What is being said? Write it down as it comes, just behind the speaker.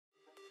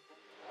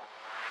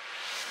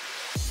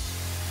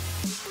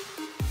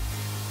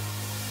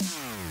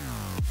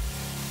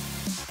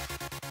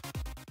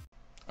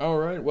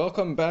Alright,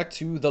 welcome back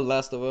to The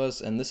Last of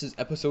Us, and this is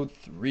episode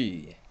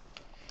 3.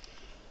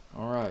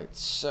 Alright,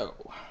 so...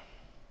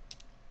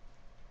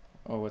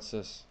 Oh, what's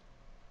this?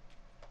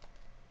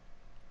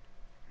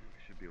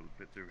 Should be able to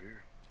fit through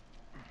here.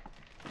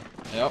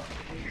 Yep.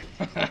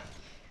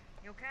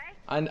 You okay?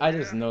 I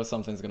just know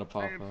something's gonna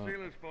pop Damn up.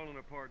 ceiling's falling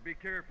apart. Be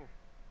careful.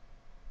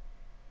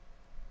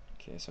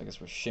 Okay, so I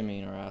guess we're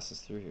shimmying our asses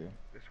through here.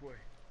 This way.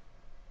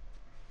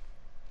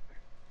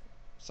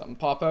 Something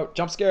pop out.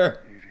 Jump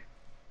scare! Easy.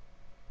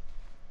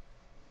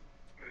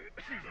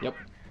 Yep.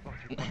 Watch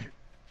it, watch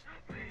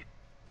it.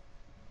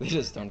 They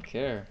just don't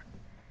care.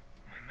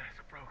 My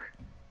mask broke.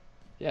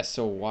 Yeah,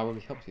 so why would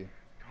we help you?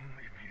 Don't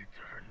leave me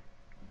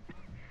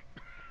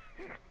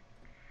to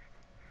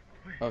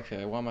turn.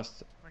 Okay, why am I What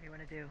do you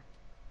want to do?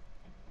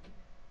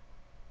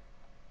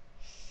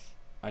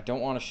 I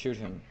don't want to shoot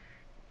him,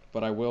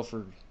 but I will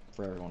for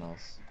everyone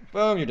else.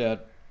 Boom, you're dead.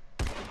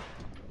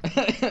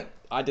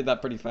 I did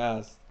that pretty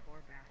fast.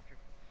 Poor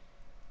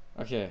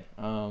bastard. Okay,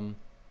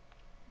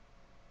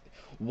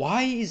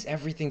 why is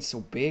everything so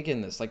big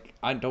in this? Like,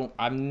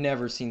 I've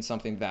never seen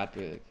something that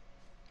big.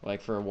 Like,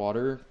 for a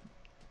water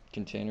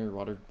container,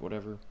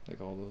 whatever they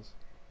call those.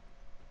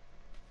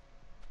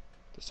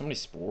 There's so many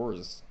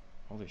spores.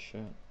 Holy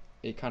shit.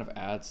 It kind of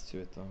adds to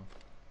it, though.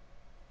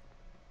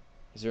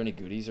 Is there any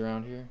goodies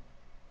around here?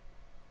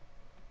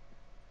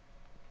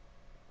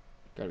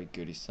 Gotta be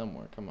goodies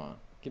somewhere, come on.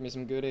 Give me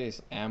some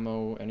goodies.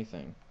 Ammo,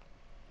 anything.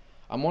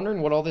 I'm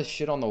wondering what all this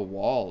shit on the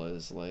wall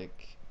is,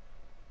 like...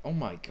 Oh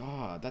my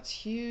god, that's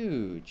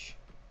huge.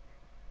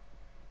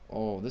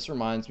 Oh, this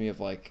reminds me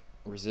of, like,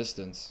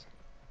 Resistance.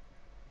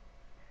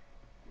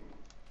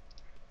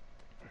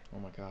 Oh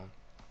my god.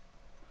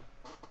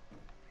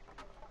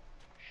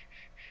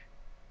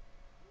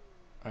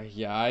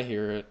 Yeah, I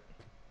hear it.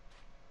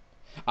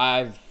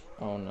 Oh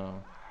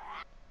no.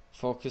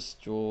 Focus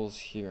Joel's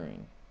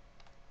hearing.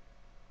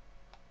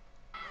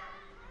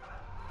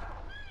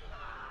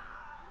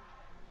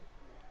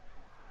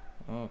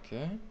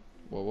 Okay.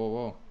 Whoa, whoa,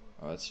 whoa.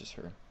 Oh, that's just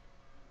her.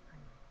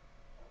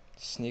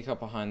 Sneak up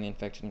behind the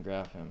infected and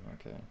grab him.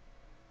 Okay.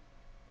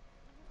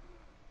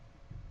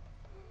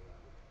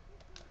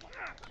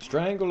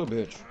 Strangle a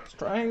bitch.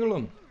 Strangle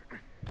him.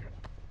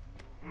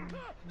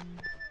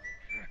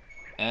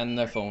 And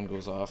their phone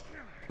goes off.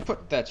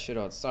 Put that shit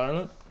on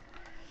silent.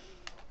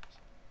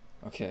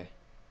 Okay.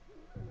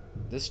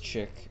 This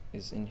chick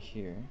is in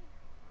here.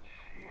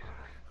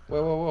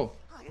 Whoa, whoa, whoa.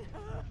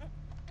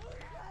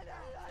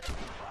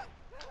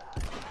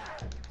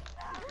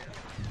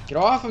 Get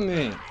off of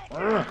me!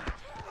 Urgh.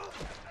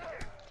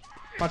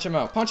 Punch him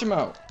out, punch him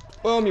out!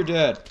 Boom, you're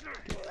dead!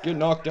 Get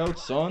knocked out,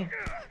 son!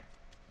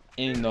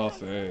 In the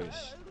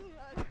face.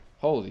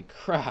 Holy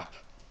crap!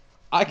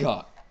 I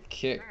got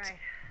kicked.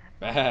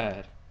 Alright.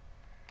 Bad.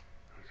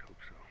 Let's hope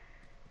so.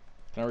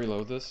 Can I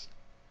reload this?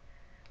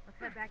 Let's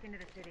head back into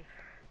the city.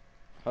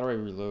 How do I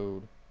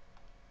reload?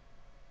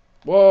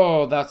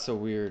 Whoa, that's so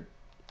weird.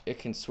 It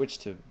can switch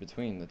to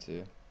between the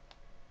two.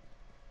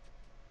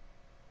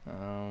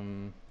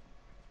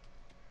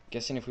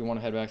 Guessing if we want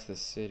to head back to the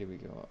city, we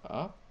go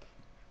up.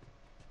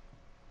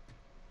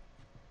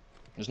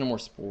 There's no more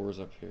spores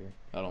up here,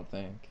 I don't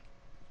think.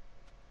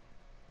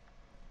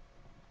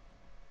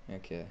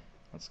 Okay,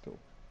 let's go.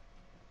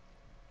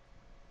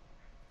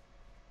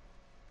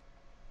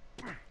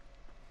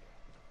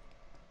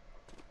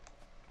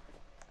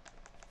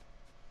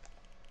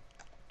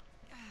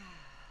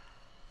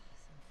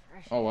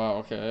 Oh wow,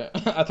 okay.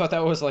 I thought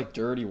that was like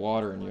dirty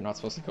water and you're not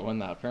supposed to go in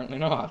that. Apparently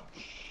not.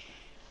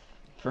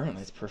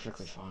 Apparently it's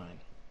perfectly fine.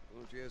 Why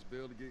don't you ask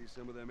Bill to get you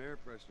some of them air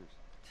fresheners?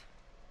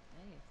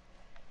 Hey,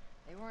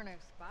 if they weren't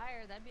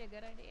expired, that'd be a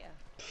good idea.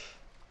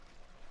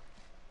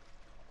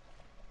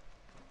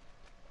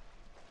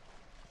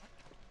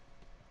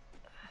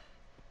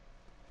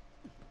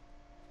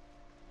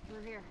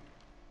 Through here.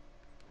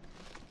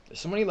 There's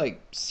so many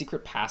like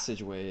secret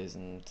passageways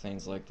and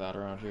things like that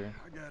around here.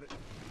 I got it.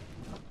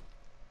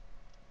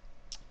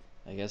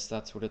 I guess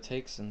that's what it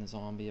takes in the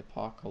zombie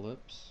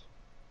apocalypse.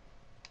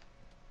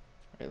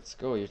 Alright, let's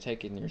go. You're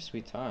taking your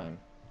sweet time.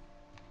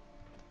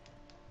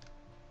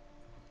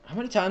 How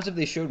many times have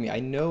they showed me? I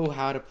know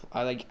how to.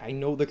 I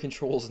know the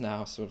controls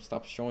now. So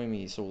stop showing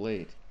me so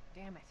late.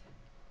 Damn it.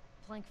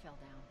 Plank fell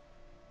down.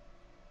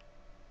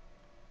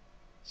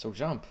 So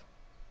jump.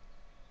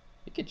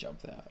 You could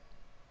jump that.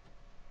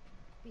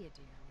 Be a dear,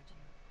 would you?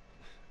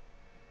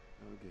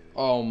 I'll get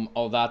it.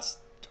 Oh, that's.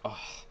 Oh,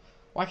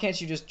 why can't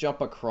you just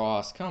jump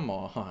across? Come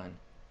on.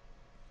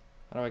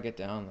 How do I get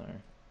down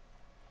there?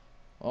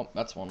 Oh,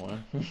 that's one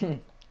way.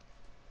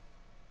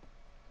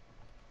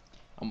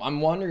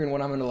 I'm wondering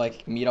when I'm gonna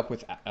like meet up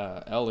with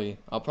Ellie.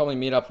 I'll probably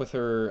meet up with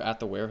her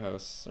at the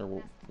warehouse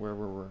or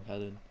wherever we're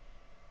headed.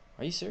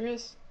 Are you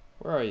serious?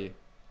 Where are you?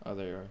 Oh,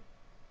 there you are.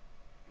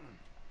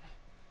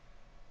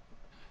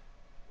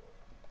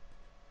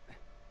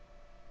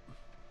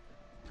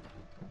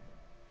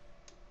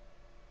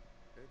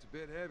 It's a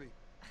bit heavy.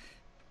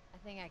 I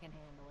think I can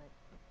handle it.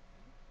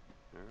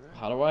 All right.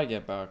 How do I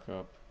get back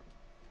up?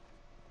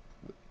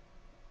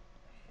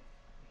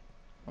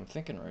 I'm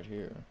thinking right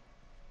here.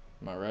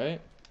 Am I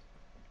right?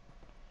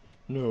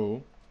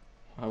 No.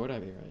 Why would I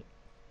be right?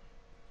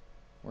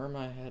 Where am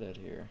I headed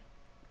here?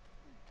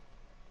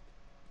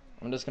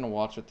 I'm just gonna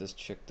watch what this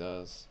chick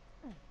does.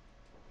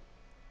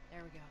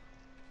 There we go.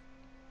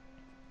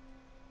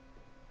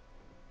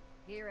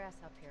 Get your ass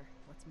up here.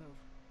 Let's move.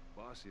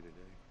 Bossy today.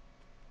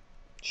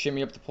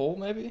 Shimmy up the pole,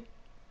 maybe? Getting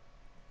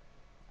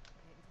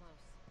close.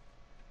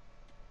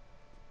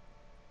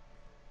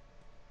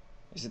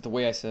 Is it the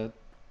way I said?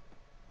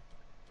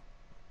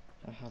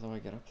 How do I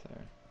get up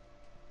there?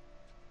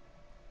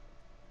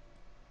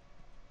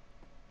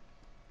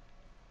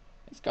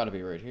 It's gotta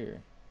be right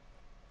here.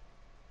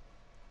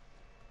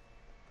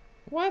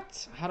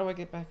 What? How do I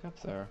get back up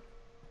there?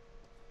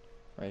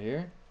 Right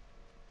here?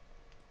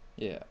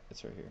 Yeah,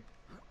 it's right here.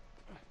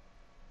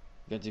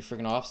 You gotta do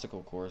freaking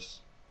obstacle course.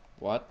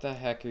 What the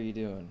heck are you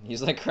doing?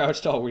 He's like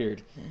crouched all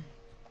weird.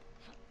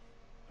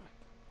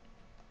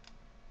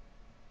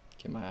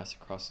 Get my ass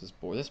across this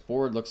board. This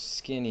board looks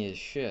skinny as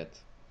shit.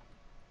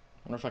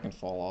 I wonder if I can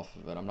fall off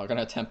of it. I'm not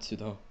gonna attempt to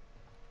though.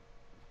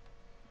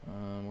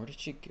 Where did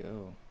she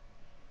go?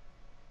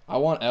 I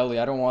want Ellie.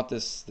 I don't want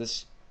this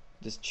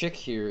chick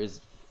here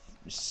is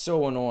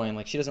so annoying.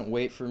 Like, she doesn't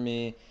wait for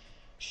me.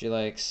 She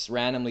like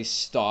randomly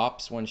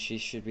stops when she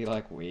should be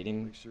like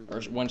waiting,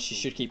 or when she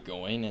should keep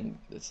going, and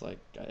it's like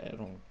I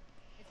don't.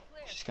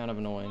 She's kind of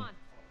annoying.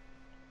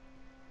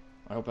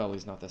 I hope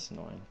Ellie's not this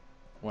annoying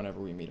whenever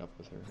we meet up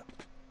with her.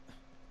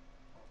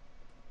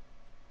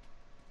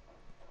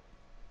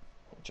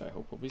 Which I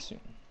hope will be soon.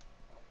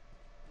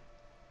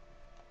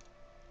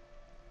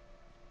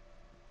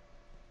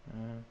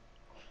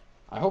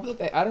 I hope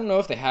that I don't know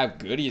if they have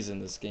goodies in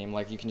this game,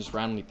 like you can just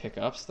randomly pick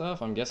up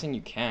stuff. I'm guessing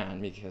you can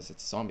because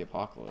it's zombie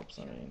apocalypse.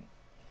 I mean,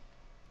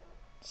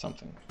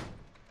 something.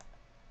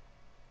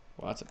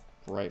 Well, that's a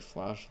bright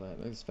flashlight.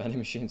 Look, this vending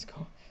machine's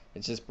gone.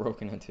 It's just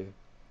broken into.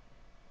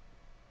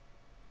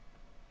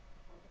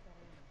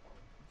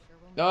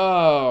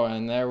 Oh,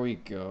 and there we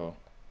go.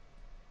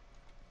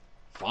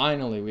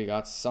 Finally, we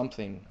got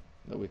something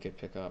that we could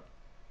pick up.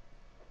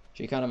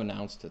 She kind of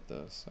announced it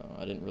though, so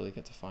I didn't really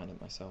get to find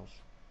it myself.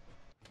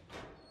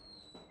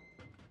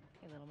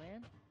 Hey, little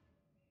man.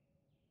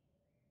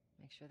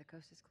 Make sure the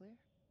coast is clear.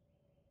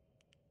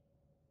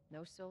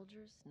 No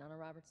soldiers, none of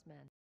Robert's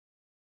men.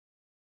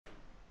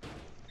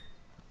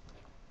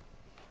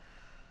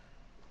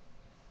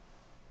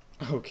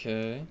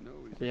 Okay. No,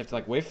 We have to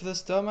like wait for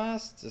this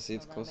dumbass to see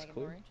it's Well, close that'll to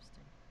make it more clear. interesting.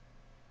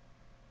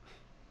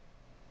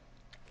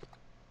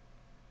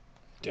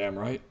 Damn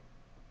right.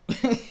 Good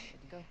to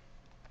go.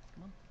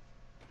 Come on.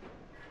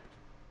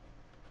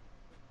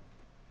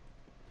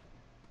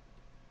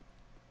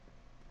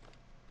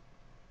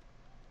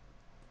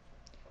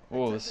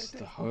 Oh, this is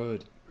the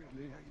hood. How you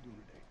doing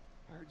today?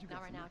 I heard you got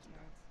Not right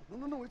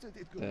some now, work to do.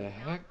 Terrence. No, it's good. The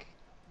heck?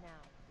 Now,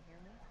 you hear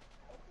me?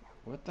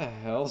 What the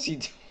hell's he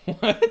doing?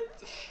 What?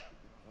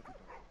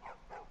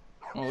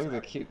 Oh, look at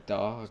the cute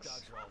dogs.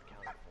 Dogs are all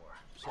accounted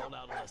for. Sold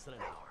out in less than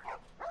an hour.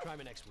 Try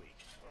me next week.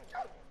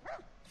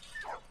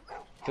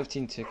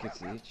 15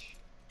 tickets each.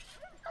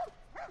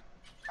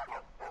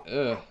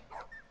 Ugh.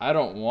 I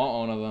don't want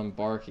one of them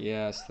barky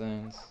ass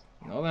things.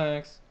 No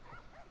thanks.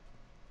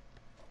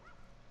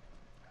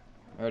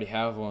 I already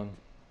have one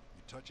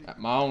You touch it? at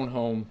my own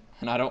home,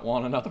 and I don't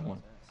want another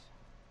one.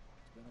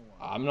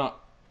 I'm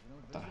not.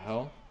 What the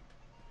hell?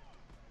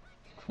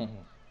 What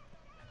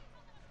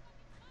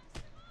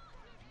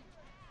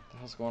the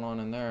hell's going on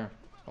in there?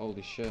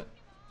 Holy shit. Where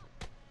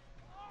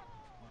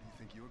do you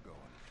think you were going?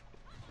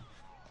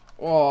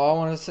 Oh, I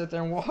want to sit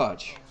there and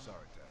watch. Sorry,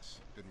 Tess.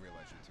 Didn't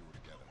realize you two were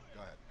together.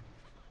 Go ahead.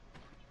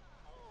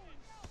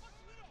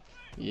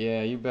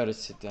 Yeah, you better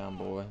sit down,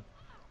 boy.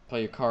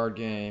 Play your card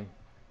game.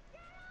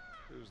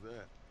 Who's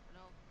that?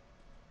 No.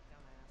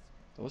 Don't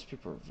ask. Those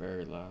people are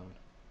very loud.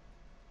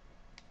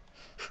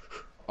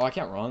 Oh, I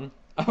can't run.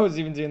 I was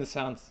even doing the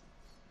sounds.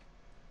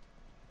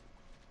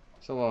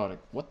 There's a lot of...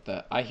 What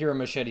the... I hear a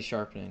machete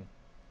sharpening.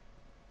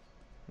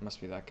 It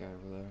must be that guy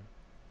over there.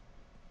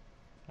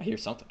 I hear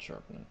something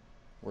sharpening.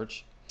 Where'd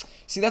she...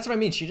 See, that's what I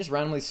mean. She just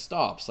randomly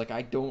stops. Like,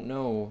 I don't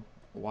know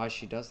why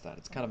she does that.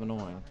 It's kind of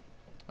annoying.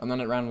 And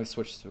then it randomly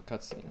switches to a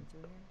cutscene.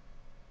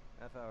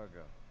 Half hour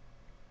ago.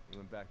 He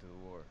went back to the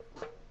war.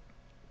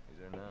 He's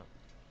there now.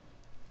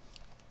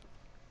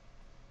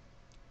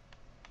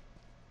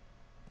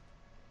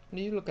 What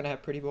are you looking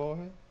at, pretty boy?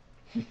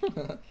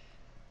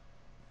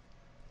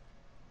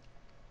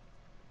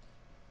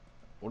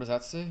 What does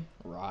that say?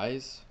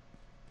 Rise?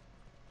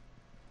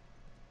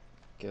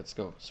 Okay, let's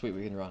go. Sweet,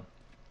 we can run.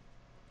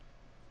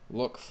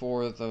 Look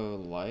for the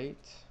light.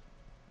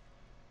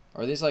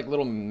 Are these like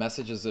little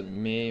messages that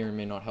may or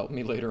may not help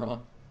me later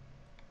on?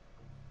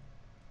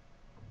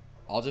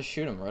 I'll just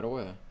shoot him right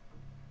away.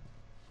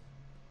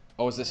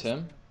 Oh, is this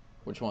him?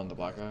 Which one? The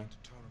black guy?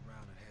 Turn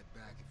around and head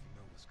back if you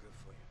know what's good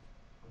for you.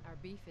 Our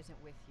beef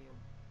isn't with you.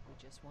 We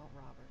just want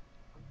Robert.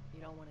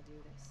 You don't want to do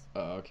this.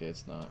 Oh, okay,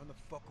 it's not. Turn the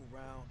fuck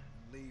around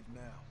and leave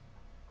now.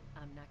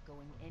 I'm not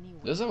going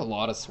anywhere. There's a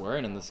lot of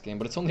swearing in this game,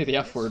 but it's only the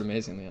F word,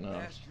 amazingly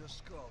enough. Bash your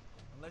skull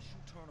Unless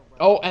you turn around.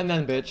 Oh, and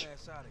then bitch.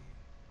 Ass out of here.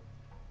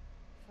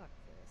 Fuck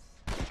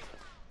this.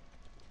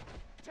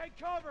 Take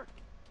cover!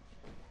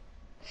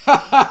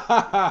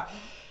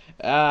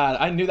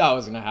 I knew that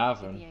was gonna Get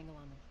happen. the angle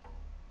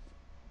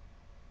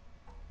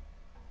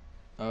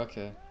on them.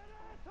 Okay.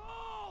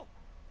 Asshole!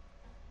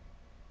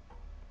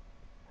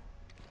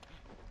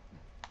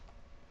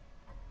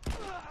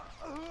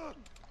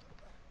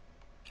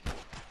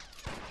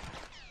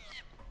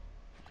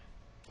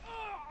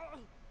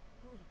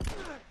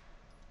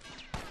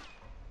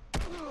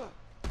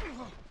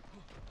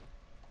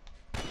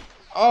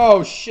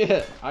 Oh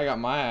shit! I got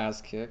my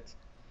ass kicked.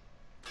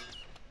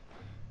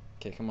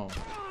 Okay, come on.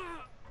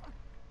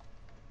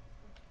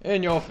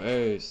 In your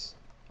face.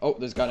 Oh,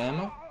 there's got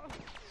ammo?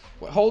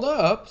 Wait, hold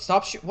up!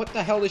 Stop shoot. What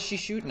the hell is she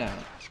shooting at?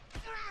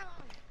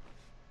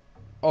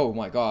 Oh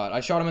my god,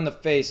 I shot him in the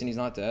face and he's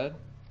not dead?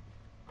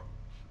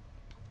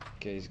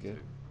 Okay, he's good.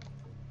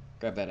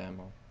 Grab that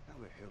ammo. How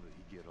the hell did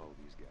he get all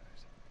these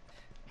guys?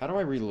 How do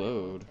I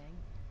reload? Thing,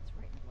 it's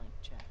writing blank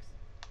checks.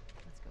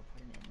 Let's go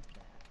put an end to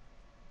that.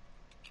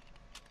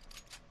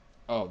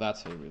 Oh,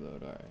 that's how you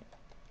reload, alright.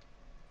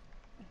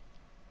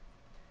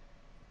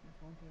 We're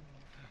going through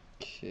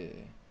here.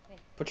 Okay. Hey,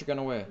 Put your gun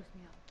away. boost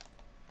me up.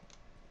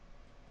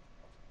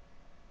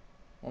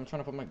 Well, I'm trying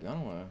to put my gun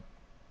away.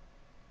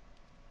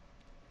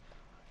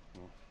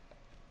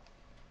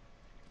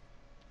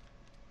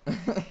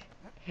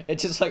 It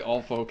just like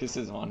all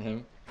focuses on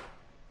him.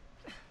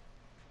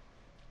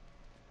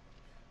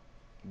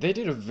 They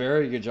did a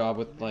very good job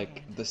with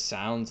like the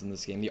sounds in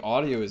this game. The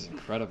audio is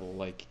incredible.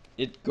 Like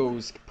it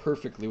goes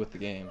perfectly with the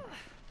game.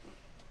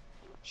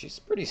 She's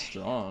pretty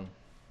strong.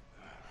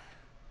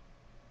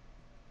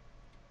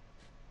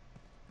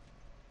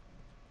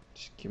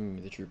 Just giving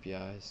me the droopy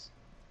eyes.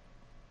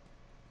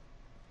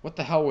 What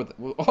the hell were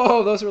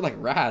oh, those were like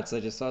rats. I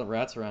just saw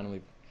rats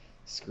randomly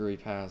scurry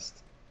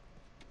past.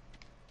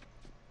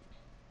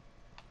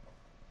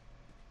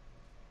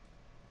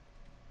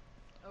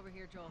 Over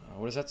here, Joel.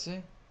 What does that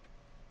say?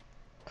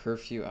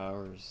 Curfew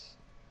hours.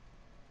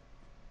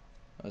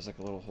 There's like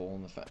a little hole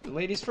in the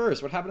ladies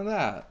first. What happened to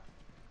that?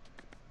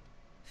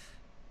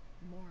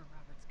 More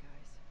Robert's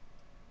guys.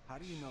 How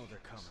do you know they're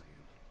coming?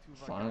 Two of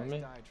Fine our with guys me.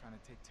 died trying to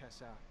take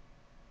Tess out.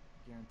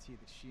 Guarantee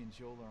that she and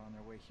Joel are on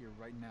their way here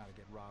right now to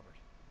get Robert.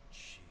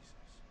 Jesus.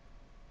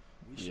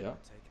 We should Yeah.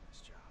 have taken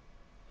this job.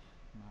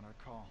 Not our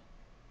call.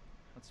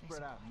 Let's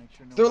spread out and make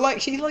sure no They're one's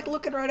like sticking he's like around.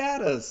 looking right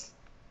at us.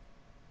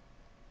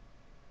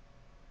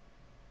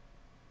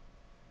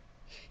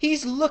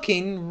 He's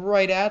looking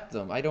right at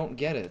them. I don't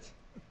get it.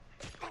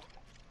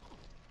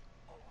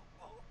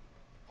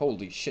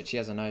 Holy shit, she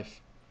has a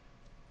knife.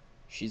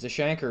 She's a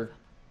shanker.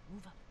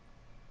 Move up.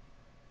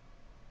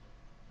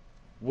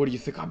 What do you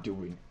think I'm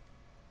doing?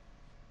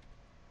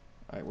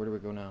 Alright, where do we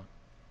go now?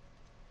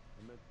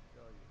 I meant to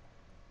tell you.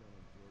 I found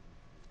on Jordan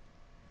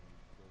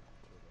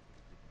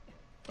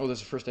Street. Oh,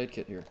 there's a first aid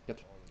kit here.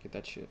 Get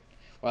that shit.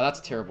 Wow,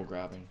 that's terrible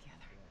grabbing. Together.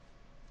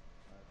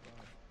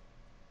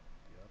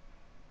 Yep.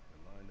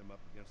 I lined them up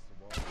against the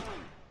wall.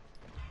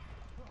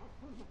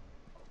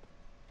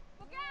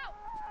 Look out!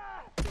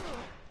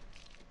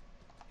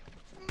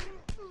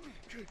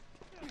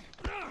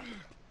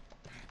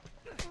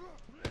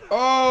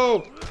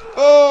 Oh!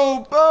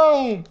 Oh!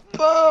 Boom!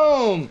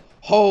 Boom!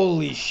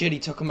 Holy shit, he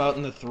took him out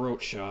in the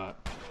throat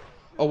shot.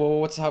 Oh, whoa,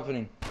 what's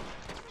happening?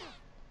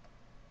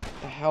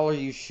 The hell are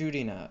you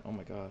shooting at? Oh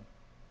my god.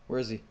 Where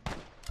is he?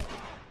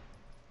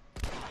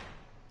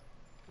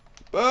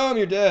 Boom,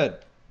 you're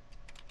dead.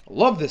 I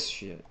love this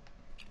shit.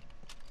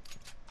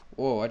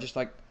 Whoa, I just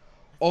like...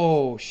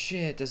 Oh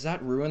shit, does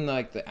that ruin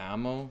like the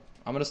ammo?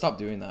 I'm gonna stop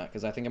doing that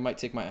because I think it might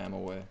take my ammo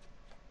away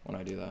when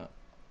I do that.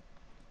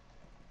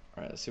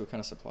 Alright, let's see what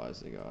kind of supplies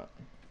they got.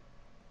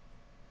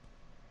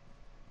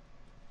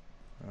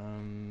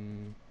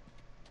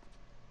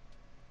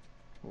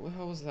 What the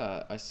hell was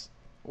that?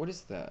 What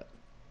is that?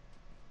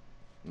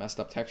 Messed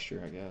up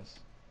texture, I guess.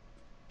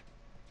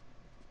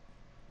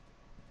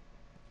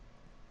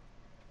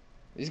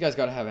 These guys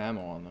gotta have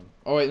ammo on them.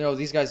 Oh wait, no,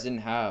 these guys didn't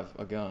have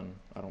a gun,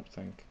 I don't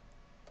think.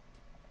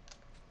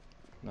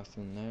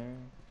 Nothing there.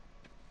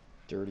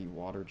 Dirty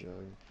water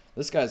jug.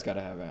 This guy's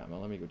gotta have ammo.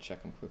 Let me go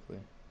check him quickly.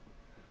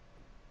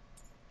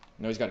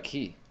 No, he's got a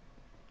key.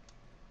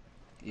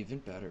 Even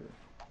better.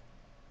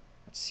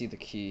 Let's see the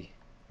key.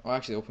 I'll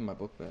actually open my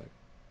book bag.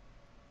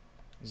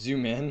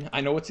 Zoom in.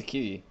 I know it's a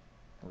key.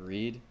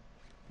 Read.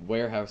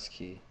 Warehouse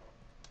key.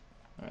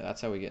 Alright,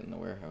 that's how we get in the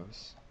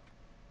warehouse.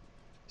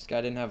 This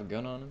guy didn't have a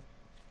gun on him.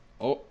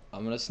 Oh,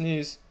 I'm gonna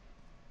sneeze.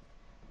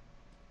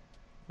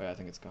 Wait, I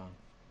think it's gone.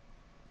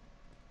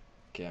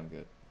 Okay, I'm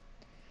good.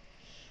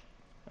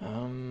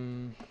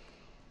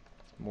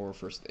 More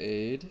first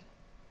aid.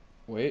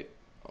 Wait,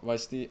 if I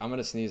sneeze, I'm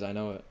gonna sneeze, I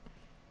know it.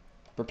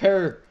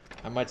 Prepare!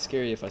 I might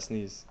scare you if I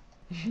sneeze.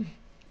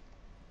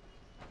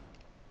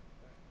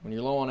 When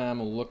you're low on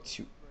ammo, look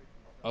to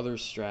other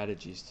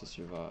strategies to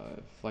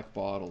survive. Like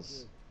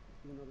bottles.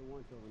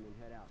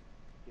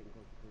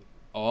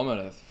 Oh, I'm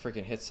gonna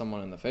freaking hit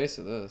someone in the face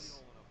with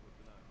this.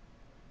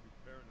 Too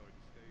paranoid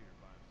to stay here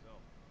by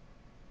himself.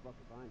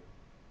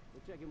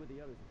 We'll check in with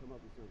the others and come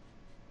up with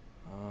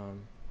some.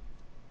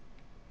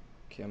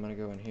 Okay, I'm gonna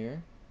go in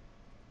here.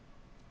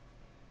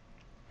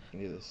 I can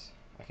do this.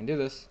 I can do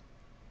this.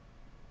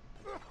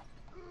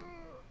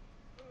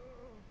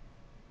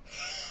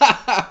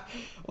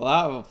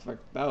 Well,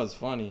 that was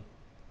funny.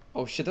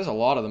 Oh shit, there's a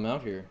lot of them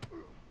out here.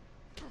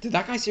 Did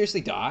that guy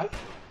seriously die?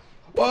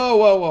 Whoa,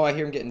 whoa, whoa, I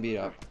hear him getting beat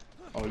up.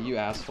 Oh, you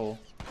asshole.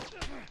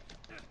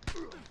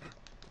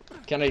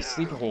 Can I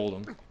sleeper hold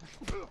him?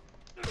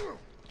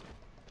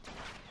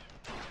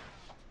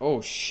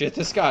 Oh shit,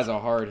 this guy's a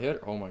hard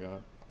hitter. Oh my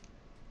god.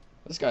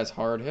 This guy's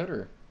hard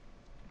hitter.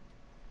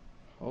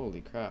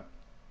 Holy crap.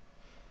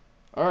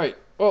 Alright,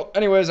 well,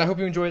 anyways, I hope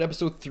you enjoyed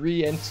episode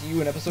 3 and see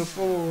you in episode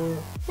 4.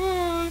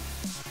 Bye!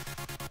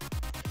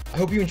 I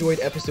hope you enjoyed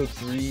episode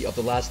 3 of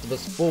The Last of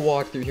Us full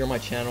walkthrough here on my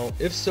channel.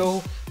 If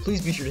so, please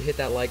be sure to hit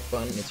that like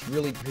button. It's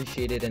really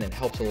appreciated and it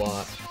helps a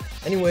lot.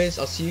 Anyways,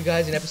 I'll see you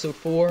guys in episode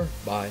 4.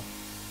 Bye.